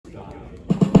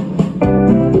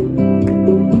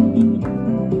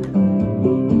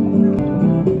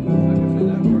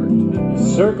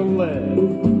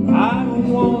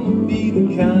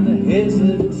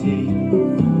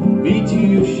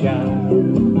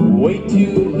way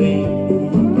too late.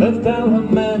 Left out a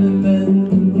man and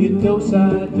then you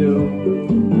do-side-do.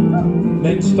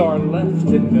 Men start left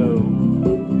and go.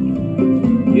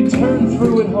 You turn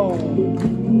through at home.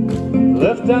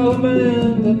 Left out a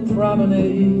man and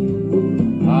promenade.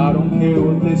 I don't care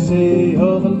what they say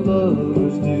other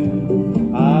lovers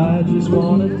do. I just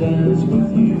wanna dance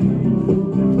with you.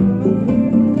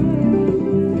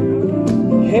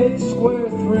 Head square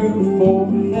through, 4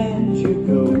 hands you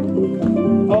go.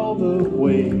 All the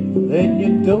way, then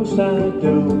you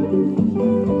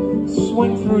do-side-do.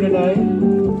 Swing through tonight,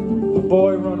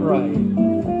 boy run right.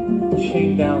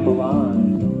 Chain down the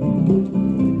line.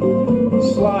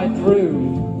 Slide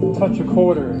through, touch a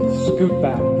quarter, scoot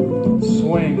back.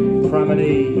 Swing,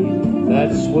 promenade,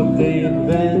 that's what they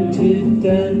invented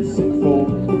dancing for.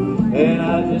 And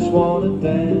I just wanna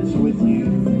dance with you.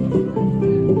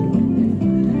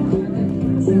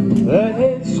 The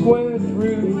head square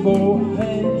through, 4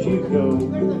 hands you go.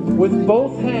 With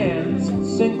both hands,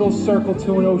 single circle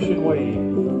to an ocean wave.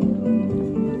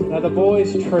 Now the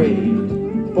boys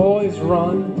trade, boys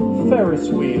run, Ferris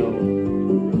wheel.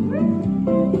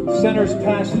 Centers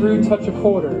pass through, touch a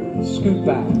quarter, scoot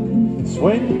back.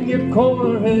 Swing your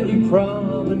corner and you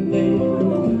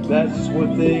promenade. That's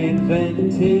what they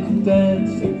invented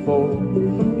dancing for.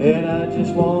 And I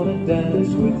just wanna dance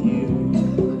with you.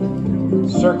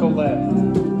 Circle left.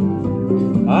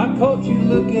 I caught you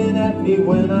looking at me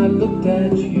when I looked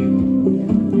at you.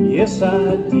 Yes,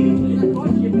 I did.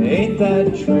 Ain't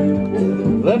that true?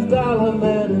 Left dollar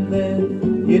man and then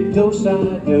you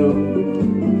do-side-do.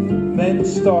 Men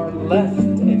start left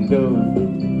and go.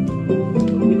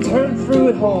 You turn through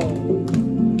at home.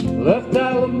 Left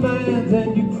dollar man,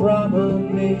 then you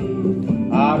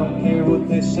promenade. I don't care what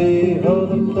they say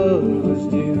other lovers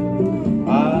do.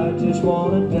 I just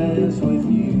wanna dance with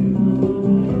you.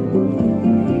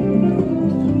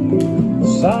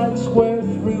 Side square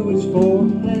through is 4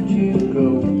 and you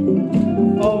go.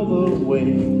 All the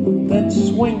way, then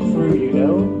swing through, you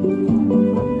know.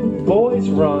 Boys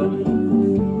run,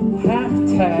 half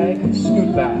tag,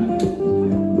 scoot back.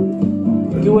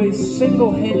 Do a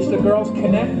single hinge, the girls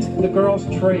connect, the girls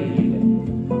trade.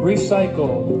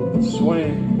 Recycle,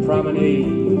 swing, promenade.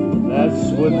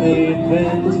 That's what they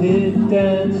invented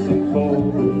dancing for.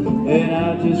 And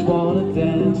I just wanna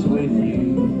dance with you.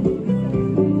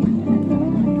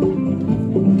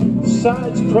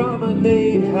 Sides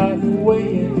promenade,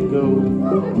 halfway and go.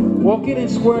 Walk in and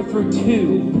square through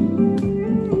 2.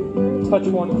 Touch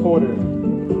 1 quarter.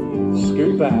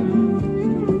 Scoot back.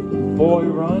 Boy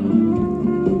run.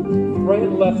 Right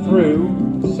and left through.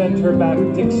 Center back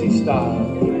Dixie style.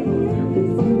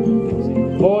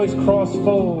 Boys cross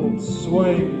fold.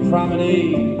 Swing.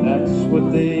 Promenade. That's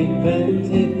what they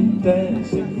invented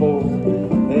dancing for.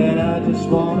 And I just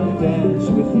want to dance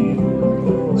with you.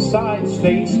 Sides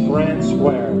face grand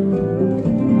square.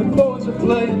 The boys are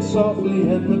playing softly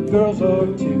and the girls are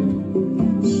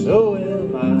too. So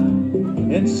am I.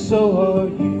 And so are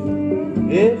you.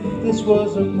 If this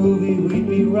was a movie, we'd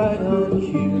be right on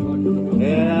cue.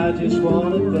 And I just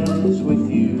want to dance with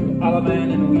you.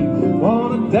 Alaman, and we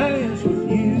want to dance with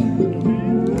you.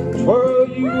 Twirl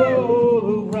you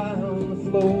all around the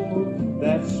floor.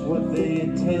 That's what they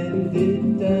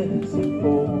intended dancing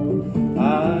for.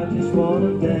 I just want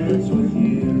to dance with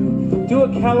you. Do a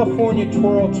California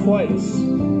twirl twice.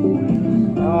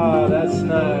 Ah, that's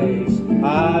nice.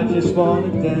 I just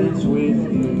want to dance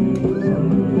with you.